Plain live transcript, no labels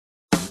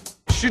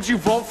Should you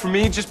vote for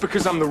me just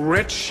because I'm the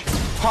rich,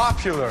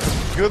 popular,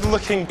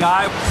 good-looking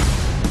guy?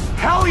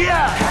 Hell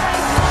yeah!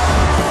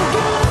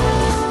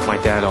 My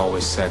dad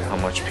always said how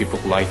much people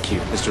like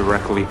you is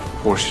directly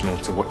proportional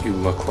to what you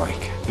look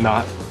like,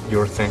 not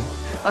your thing.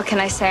 What can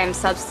I say? I'm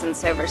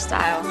substance over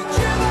style.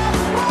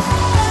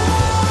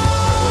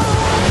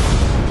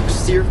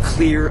 Steer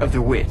clear of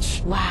the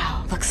witch.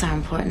 Wow, looks are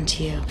important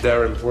to you.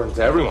 They're important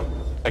to everyone,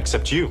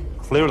 except you,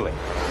 clearly.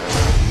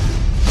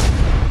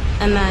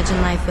 Imagine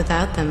life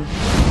without them.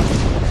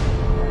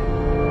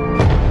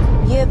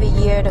 You have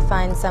a year to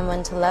find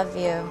someone to love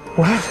you.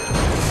 What?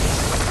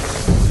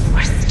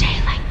 Or stay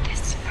like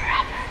this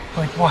forever.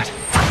 Like what?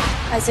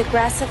 As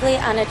aggressively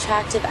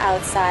unattractive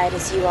outside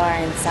as you are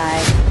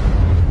inside.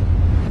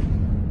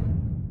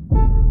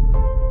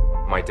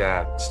 My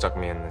dad stuck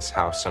me in this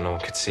house so no one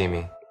could see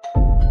me.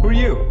 Who are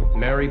you?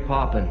 Mary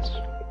Poppins.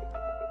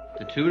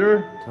 The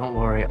tutor? Don't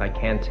worry, I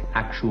can't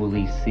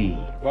actually see.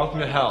 Welcome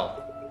to hell.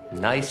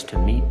 Nice to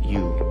meet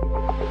you.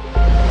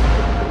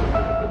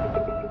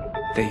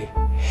 They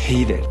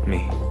hated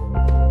me.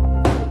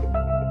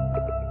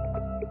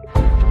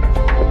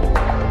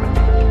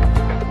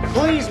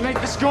 Please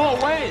make this go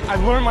away. I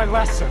learned my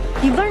lesson.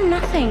 You learn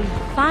nothing.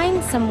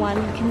 Find someone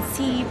who can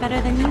see you better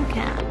than you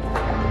can.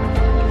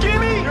 Give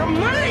me your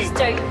money!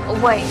 Stay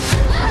away.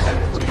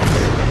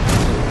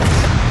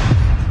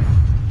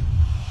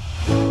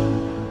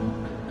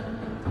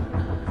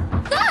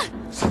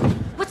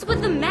 What's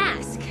with the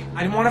mask?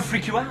 I didn't want to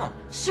freak you out.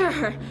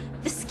 Sure,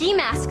 the ski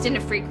mask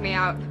didn't freak me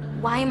out.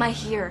 Why am I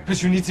here?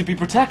 Because you need to be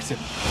protected.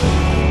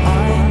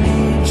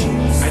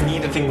 I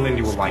need a thing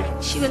Lindy will like.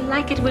 She would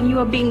like it when you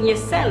are being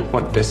yourself.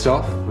 Want this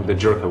off? Or the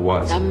jerk it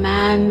was? The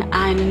man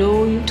I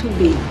know you to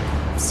be.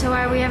 So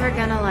are we ever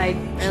gonna, like,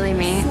 really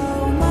meet?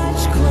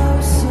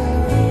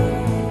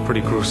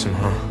 Pretty gruesome,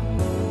 huh?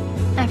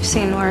 I've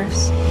seen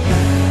worse.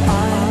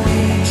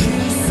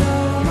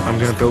 I'm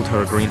gonna build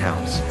her a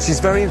greenhouse.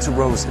 She's very into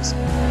roses.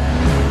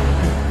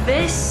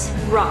 This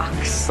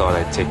rocks. Thought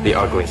I'd take the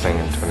ugly thing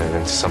and turn it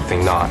into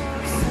something not.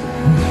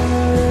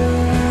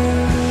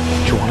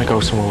 Do you want to go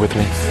somewhere with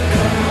me?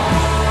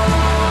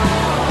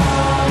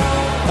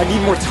 I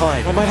need more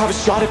time. I might have a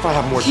shot if I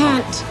have more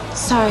time. Can't.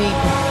 Sorry.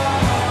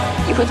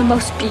 You were the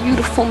most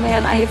beautiful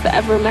man I have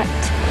ever met.